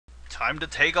time to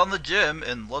take on the gym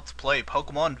and let's play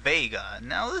Pokemon Vega.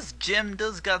 Now this gym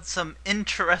does got some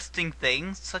interesting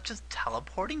things, such as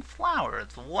teleporting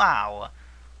flowers. Wow,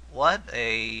 what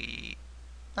an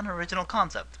original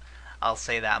concept. I'll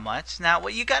say that much. Now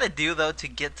what you gotta do though to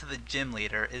get to the gym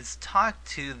leader is talk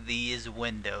to these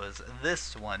windows,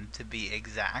 this one to be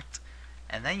exact,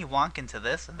 and then you walk into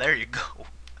this and there you go.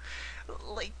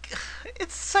 Like,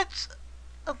 it's such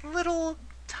a little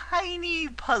tiny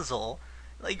puzzle.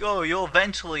 Like, oh, you'll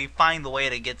eventually find the way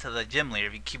to get to the gym leader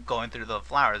if you keep going through the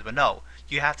flowers, but no,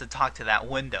 you have to talk to that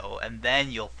window and then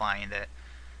you'll find it.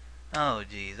 Oh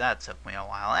geez, that took me a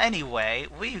while. Anyway,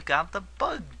 we've got the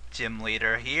bug gym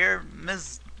leader here,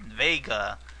 Miss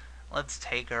Vega. Let's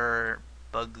take her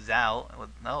bugs out.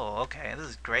 Oh, okay, this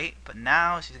is great, but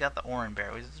now she's got the orange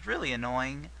bear, which is really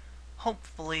annoying.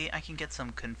 Hopefully I can get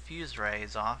some confuse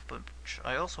rays off, but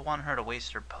I also want her to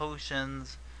waste her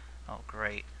potions. Oh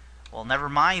great. Well, never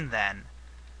mind then.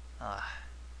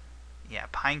 Yeah,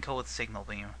 Pineco with Signal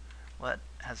Beam. What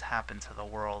has happened to the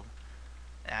world?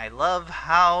 I love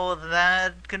how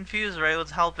that confuse ray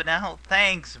was helping out.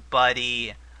 Thanks,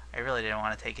 buddy. I really didn't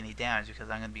want to take any damage because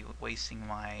I'm going to be wasting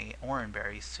my orange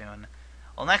berries soon.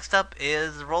 Well, next up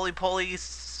is Roly Poly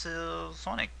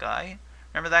Sonic guy.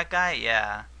 Remember that guy?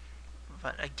 Yeah.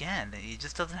 But again, he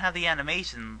just doesn't have the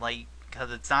animation, like,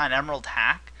 because it's not an Emerald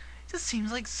hack. It just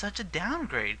seems like such a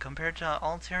downgrade compared to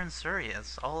Altair and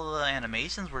Sirius. All the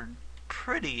animations were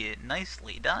pretty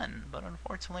nicely done, but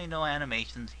unfortunately no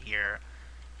animations here.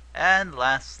 And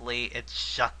lastly, it's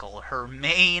Shuckle, her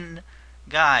main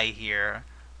guy here.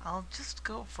 I'll just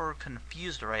go for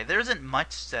Confused Ray. There isn't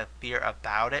much to fear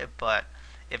about it, but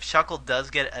if Shuckle does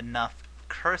get enough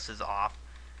curses off,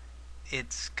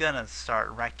 it's gonna start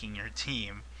wrecking your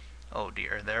team. Oh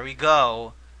dear, there we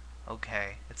go.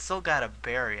 Okay, it's still got a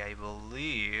berry, I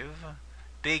believe.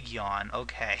 Big Yawn,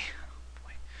 okay.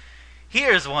 Boy.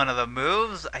 Here's one of the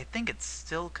moves. I think it's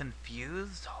still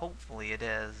confused. Hopefully it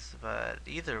is, but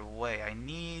either way, I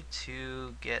need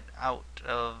to get out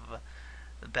of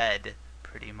the bed,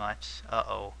 pretty much.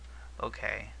 Uh-oh.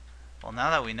 Okay. Well,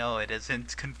 now that we know it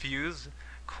isn't confused,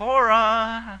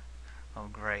 Cora! Oh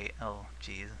great, oh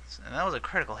jeez. And that was a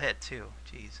critical hit too,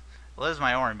 jeez. Well, there's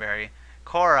my orange berry.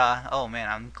 Cora, oh man,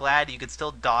 I'm glad you could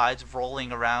still dodge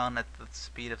rolling around at the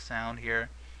speed of sound here.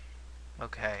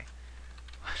 Okay.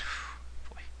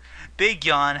 Boy. Big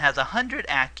Yawn has 100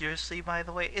 accuracy, by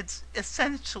the way. It's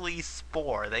essentially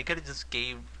Spore. They could have just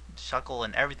gave Shuckle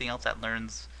and everything else that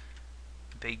learns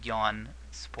Big Yawn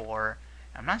Spore.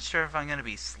 I'm not sure if I'm going to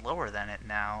be slower than it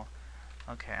now.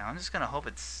 Okay, I'm just going to hope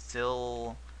it's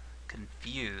still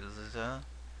confused.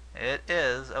 It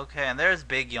is. Okay, and there's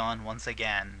Big Yawn once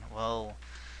again. Well,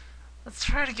 let's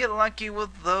try to get lucky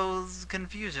with those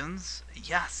confusions.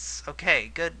 Yes.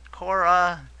 Okay, good.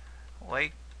 Cora,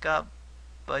 wake up,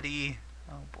 buddy.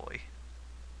 Oh boy.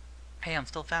 Hey, I'm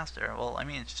still faster. Well, I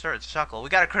mean, sure, it's Shuckle. We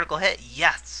got a critical hit.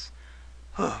 Yes.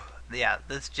 Whew. Yeah,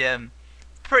 this gym,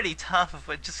 pretty tough,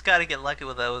 but just gotta get lucky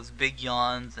with those big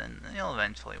yawns, and you'll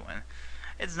eventually win.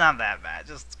 It's not that bad,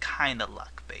 just kinda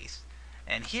luck based.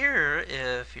 And here,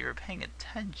 if you're paying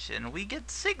attention, we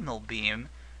get Signal Beam.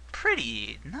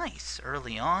 Pretty nice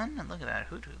early on. And look at that,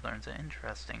 Hoot learns it.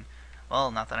 Interesting.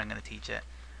 Well, not that I'm going to teach it.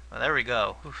 Well, there we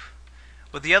go. Oof.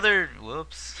 With the other...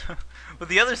 Whoops. With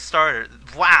the other starters...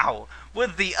 Wow!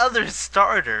 With the other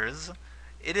starters,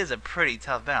 it is a pretty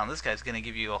tough battle. This guy's going to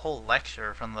give you a whole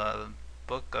lecture from the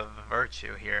Book of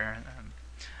Virtue here.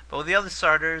 But with the other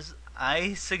starters,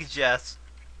 I suggest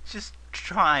just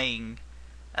trying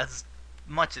as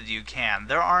much as you can.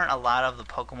 There aren't a lot of the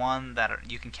Pokemon that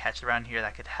you can catch around here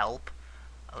that could help.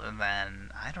 Other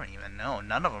than, I don't even know.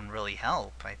 None of them really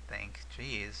help, I think.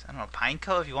 Jeez. I don't know.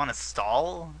 Pineco, if you want to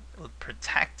stall with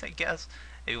Protect, I guess.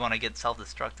 If you want to get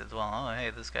self-destruct as well. Oh,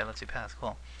 hey, this guy lets you pass.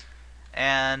 Cool.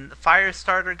 And the Fire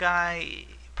Starter guy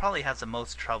probably has the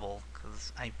most trouble,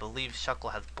 because I believe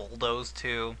Shuckle has Bulldoze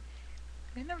too.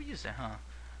 They never used it, huh?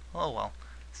 Oh well.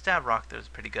 Stab Rock though is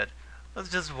pretty good. Let's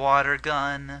just Water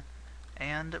Gun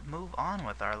and move on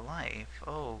with our life.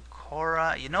 Oh,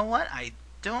 Cora. You know what? I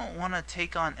don't want to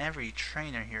take on every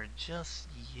trainer here just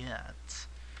yet.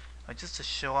 But just to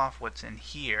show off what's in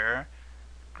here.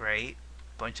 Great.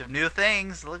 Bunch of new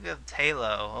things. Look at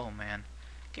Talo. Oh, man.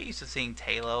 Get used to seeing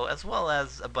Talo, as well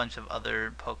as a bunch of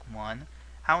other Pokemon.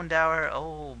 Houndour.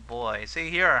 Oh, boy.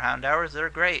 See, here are Houndours. They're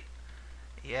great.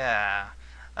 Yeah.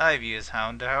 I've used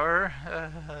Houndour.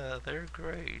 They're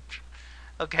great.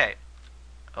 Okay.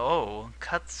 Oh,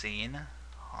 cutscene.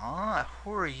 Huh?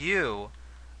 Who are you?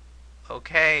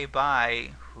 Okay,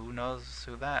 bye. Who knows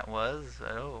who that was?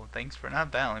 Oh, thanks for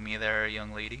not battling me there,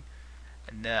 young lady.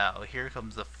 Now, here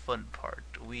comes the fun part.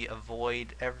 We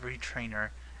avoid every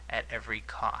trainer at every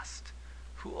cost.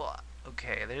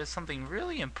 Okay, there's something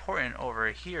really important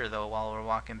over here, though, while we're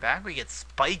walking back. We get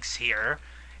spikes here.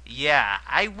 Yeah,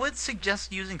 I would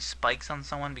suggest using spikes on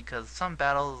someone because some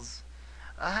battles,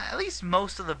 at least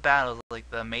most of the battles, like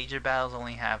the major battles,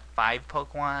 only have 5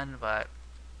 Pokemon, but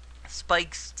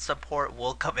spikes support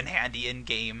will come in handy in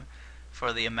game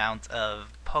for the amount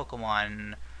of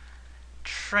Pokemon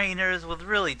trainers with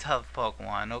really tough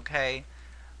Pokemon, okay?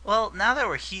 Well, now that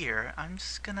we're here, I'm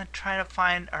just gonna try to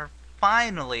find our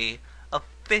finally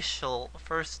official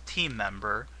first team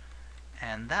member,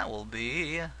 and that will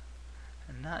be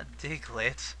not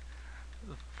Diglett,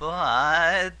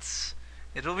 but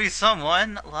it'll be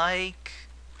someone like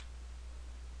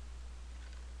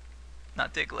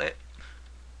not Diglett.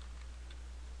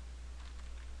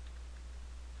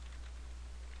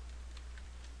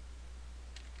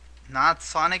 Not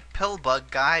Sonic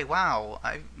Pillbug guy. Wow.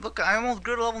 I almost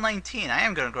grew to level 19. I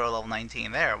am gonna grow to level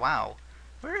 19 there. Wow.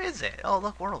 Where is it? Oh,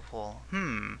 look, Whirlpool.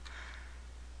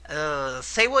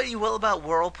 Say what you will about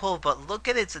Whirlpool, but look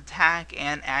at its attack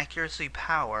and accuracy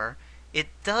power. It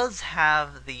does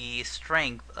have the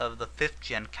strength of the 5th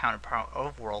gen counterpart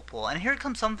of Whirlpool. And here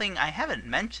comes something I haven't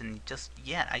mentioned just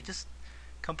yet. I just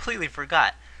completely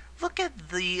forgot. Look at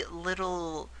the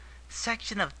little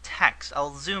section of text.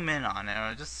 I'll zoom in on it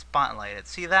or just spotlight it.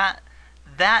 See that?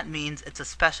 That means it's a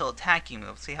special attacking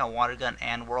move. See how Water Gun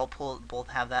and Whirlpool both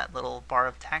have that little bar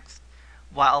of text?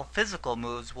 While physical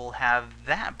moves will have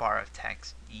that bar of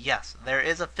text. Yes, there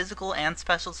is a physical and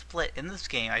special split in this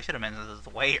game. I should have mentioned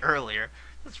this way earlier.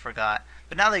 Just forgot.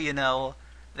 But now that you know,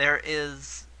 there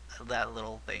is that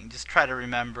little thing. Just try to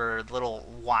remember the little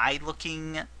wide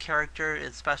looking character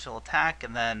is special attack,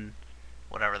 and then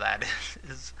whatever that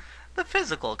is the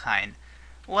physical kind.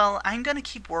 Well, I'm gonna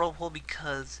keep Whirlpool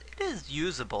because it is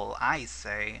usable, I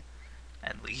say.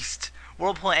 At least.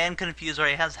 Whirlpool and Confuse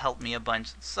Ray has helped me a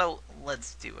bunch, so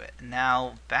let's do it.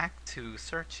 Now, back to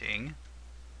searching.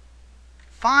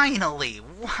 Finally!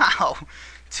 Wow!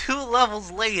 2 levels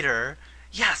later.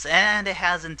 Yes, and it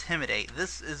has Intimidate.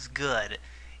 This is good.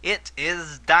 It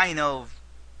is Dino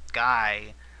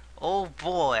Guy. Oh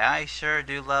boy, I sure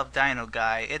do love Dino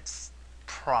Guy. It's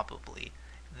probably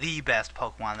the best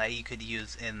Pokemon that you could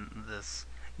use in this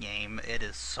game. It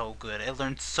is so good. It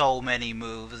learned so many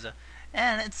moves,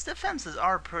 and its defenses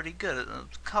are pretty good,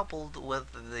 coupled with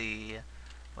the...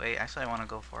 Wait, actually I want to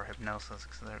go for Hypnosis,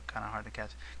 because they're kind of hard to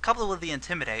catch. Coupled with the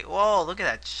Intimidate. Whoa, look at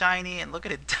that shiny, and look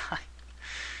at it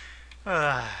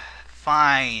die.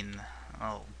 Fine.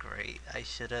 Oh, great. I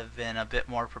should have been a bit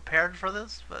more prepared for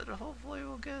this, but hopefully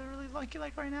we'll get really lucky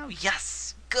like right now.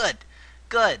 Yes! Good!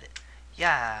 Good!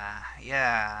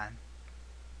 Yeah.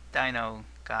 Dino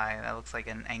guy. That looks like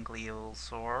an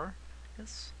Ankylosaur.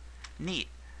 It's neat.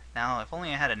 Now, if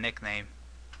only I had a nickname.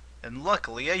 And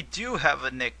luckily, I do have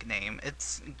a nickname.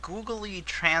 Its googly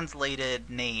translated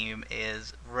name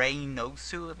is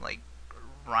Reynosu, like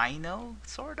rhino,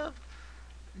 sort of.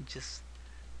 Just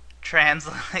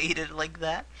translated like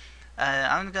that.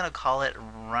 I'm gonna call it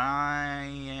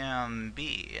Rambi.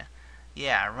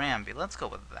 Yeah, Rambi. Let's go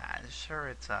with that. Sure,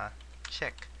 it's a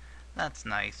chick. That's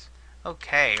nice.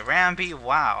 Okay, Rambi.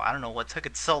 Wow, I don't know what took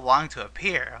it so long to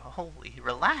appear. Holy,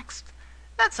 relaxed.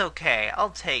 That's okay, I'll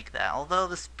take that. Although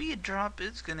the speed drop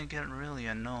is gonna get really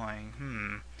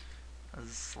annoying. As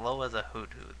slow as a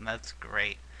hoot hoot. That's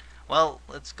great. Well,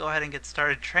 let's go ahead and get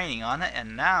started training on it,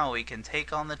 and now we can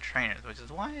take on the trainers, which is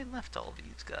why I left all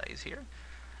these guys here.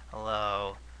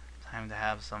 Hello. Time to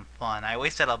have some fun. I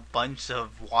wasted a bunch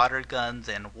of water guns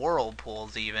and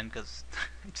whirlpools even, because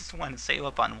I just wanted to save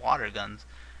up on water guns.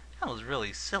 That was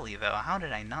really silly though. How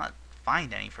did I not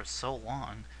find any for so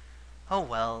long? Oh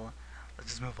well.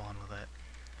 Let's just move on with it.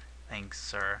 Thanks,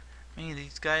 sir. Maybe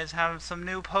these guys have some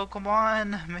new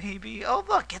Pokemon? Maybe. Oh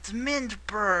look, it's Mint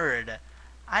Bird!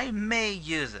 I may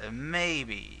use it,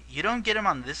 maybe. You don't get him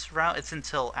on this route, it's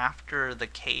until after the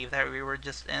cave that we were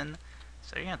just in.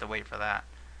 So you're gonna have to wait for that.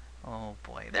 Oh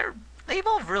boy, they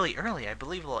evolve really early, I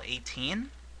believe level 18.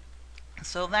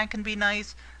 So that can be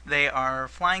nice. They are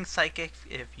Flying Psychic,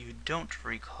 if you don't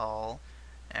recall.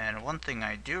 And one thing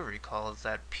I do recall is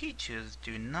that Pichus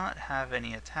do not have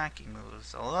any attacking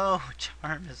moves. Although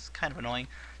Charm is kind of annoying.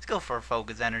 Let's go for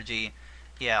Focus Energy.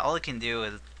 Yeah, all it can do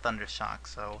is Thunder Shock.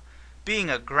 So being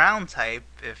a ground type,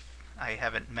 if I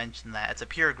haven't mentioned that, it's a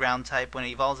pure ground type. When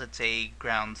it evolves, it's a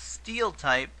ground steel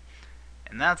type.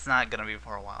 And that's not going to be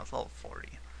for a while. It's level 40.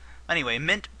 Anyway,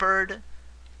 Mint Bird,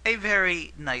 a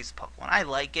very nice Pokemon. I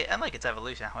like it. I like its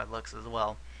evolution, how it looks as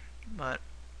well. But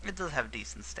it does have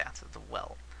decent stats as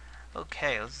well.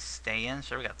 Okay, let's stay in.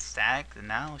 Sure, we got stacked, and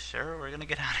now, sure, we're gonna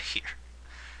get out of here.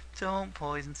 Don't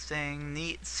poison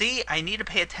sting. See, I need to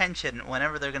pay attention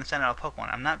whenever they're gonna send out a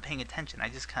Pokemon. I'm not paying attention. I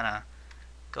just kind of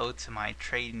go to my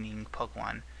training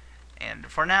Pokemon. And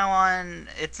for now on,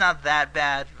 it's not that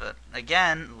bad, but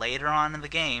again, later on in the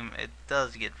game, it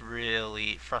does get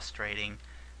really frustrating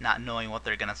not knowing what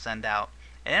they're going to send out.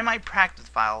 And in my practice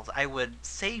files, I would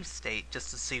save state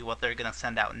just to see what they're going to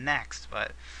send out next,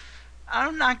 but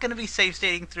I'm not going to be save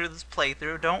stating through this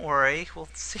playthrough, don't worry. We'll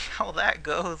see how that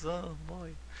goes. Oh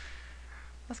boy.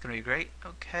 That's going to be great.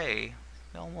 Okay.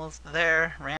 Almost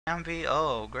there. Ramby.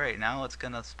 Oh, great. Now it's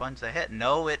going to sponge the hit.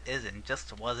 No, it isn't.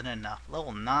 Just wasn't enough.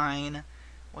 Level 9.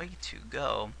 Way to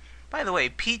go. By the way,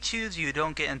 Pichus you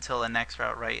don't get until the next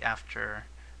route right after...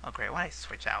 Oh, great. Why did I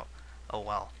switch out? Oh,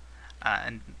 well.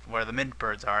 And where the mint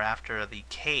birds are after the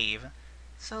cave.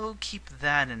 So keep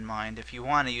that in mind if you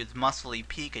want to use Muscly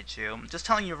Pikachu. I'm just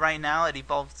telling you right now, it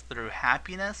evolves through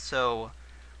happiness, so...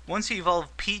 Once you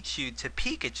evolve Pichu to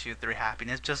Pikachu through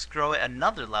happiness, just grow it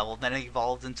another level, then it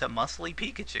evolves into Muscly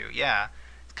Pikachu. Yeah,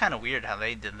 it's kind of weird how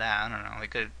they did that. I don't know, they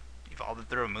could evolve it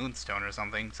through a Moonstone or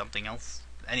something else,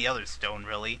 any other stone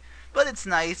really. But it's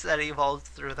nice that it evolves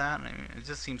through that. I mean, it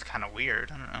just seems kind of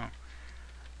weird, I don't know.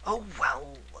 Oh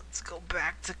well, let's go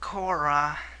back to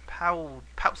Korra. Pow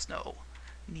Snow.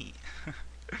 Neat.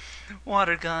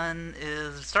 Water gun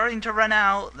is starting to run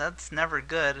out. That's never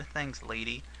good. Thanks,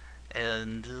 lady.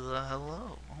 And,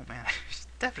 hello. Oh man, I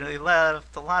definitely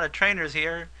left a lot of trainers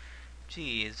here.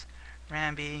 Jeez.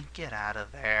 Ramby, get out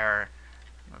of there.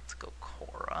 Let's go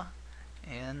Korra.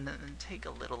 And take a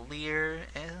little Leer.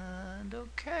 And,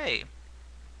 okay.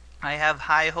 I have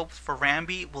high hopes for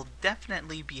Ramby. Will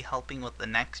definitely be helping with the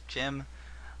next gym.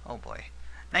 Oh boy.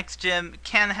 Next gym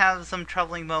can have some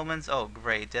troubling moments. Oh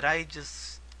great. Did I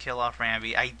just kill off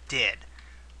Ramby? I did.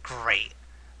 Great.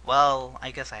 Well,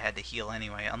 I guess I had to heal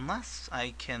anyway, unless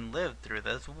I can live through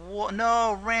this.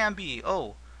 No, Ramby!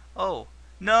 Oh,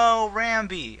 no,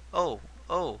 Ramby!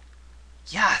 Oh,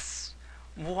 yes!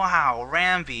 Wow,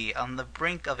 Ramby on the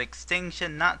brink of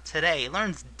extinction, not today.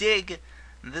 Learns Dig.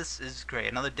 This is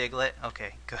great. Another Diglett.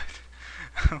 Okay, good.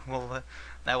 Well,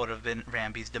 that would have been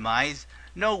Ramby's demise.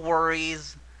 No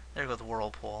worries. There goes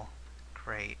Whirlpool.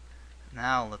 Great.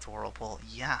 Now let's Whirlpool.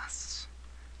 Yes.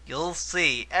 You'll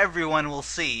see, everyone will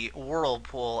see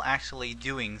Whirlpool actually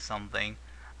doing something.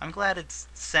 I'm glad it's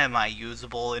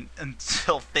semi-usable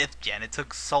until 5th gen. It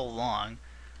took so long.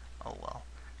 Oh well.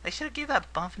 They should have gave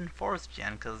that buff in 4th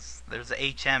gen, because there's a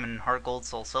HM in Heart Gold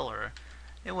Soul Silver.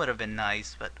 It would have been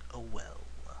nice, but oh well.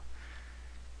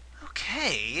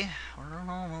 Okay, we're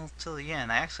almost to the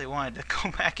end. I actually wanted to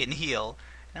go back and heal.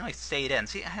 Now I stayed in.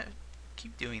 See, I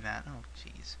keep doing that. Oh,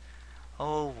 jeez.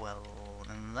 Oh well,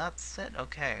 and that's it.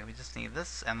 Okay, we just need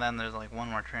this, and then there's like one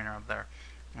more trainer up there.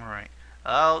 Alright.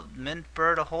 Oh, Mint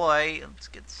Bird ahoy! Let's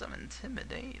get some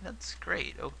Intimidate. That's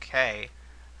great. Okay.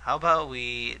 How about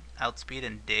we outspeed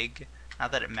and dig?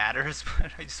 Not that it matters,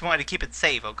 but I just wanted to keep it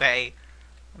safe, okay?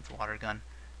 Let's Water Gun.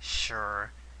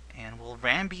 Sure. And will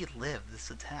Ramby live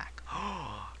this attack?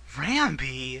 Oh,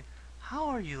 Ramby! How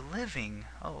are you living?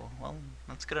 Oh, well,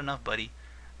 that's good enough, buddy.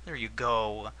 There you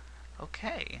go.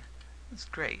 Okay. That's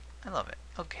great. I love it.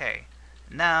 Okay.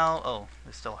 Now, oh,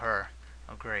 there's still her.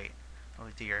 Oh, great. Oh,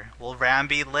 dear. Will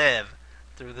Ramby live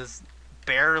through this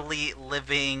barely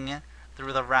living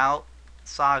through the route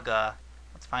saga?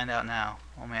 Let's find out now.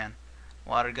 Oh, man.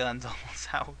 Water gun's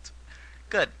almost out.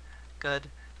 Good. Good.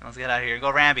 Let's get out of here.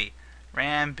 Go, Ramby.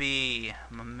 Ramby.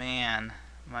 My man.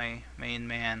 My main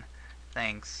man.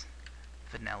 Thanks.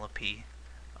 Vanellope.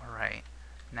 Alright.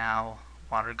 Now,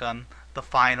 water gun. The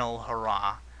final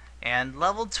hurrah. And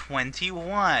level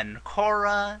 21.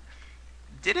 Korra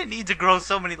didn't need to grow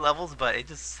so many levels, but it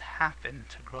just happened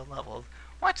to grow levels.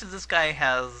 Watch as this guy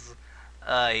has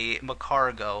a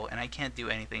Macargo, and I can't do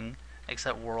anything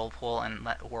except Whirlpool and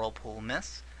let Whirlpool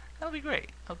miss. That'll be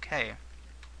great. Okay.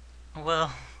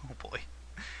 Well, oh boy.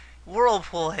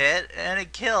 Whirlpool hit, and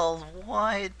it kills.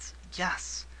 What?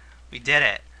 Yes. We did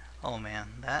it. Oh man,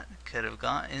 that could have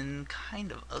gotten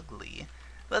kind of ugly.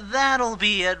 But that'll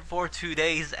be it for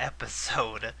today's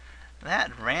episode.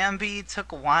 That Ramby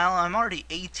took a while. I'm already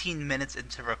 18 minutes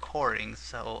into recording,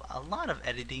 so a lot of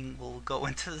editing will go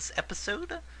into this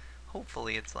episode.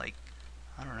 Hopefully it's like,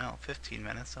 I don't know, 15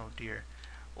 minutes. Oh dear.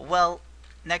 Well,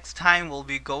 next time we'll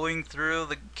be going through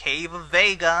the Cave of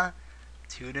Vega.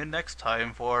 Tune in next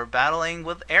time for battling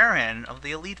with Aaron of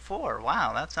the Elite Four.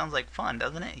 Wow, that sounds like fun,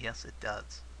 doesn't it? Yes, it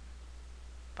does.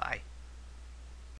 Bye.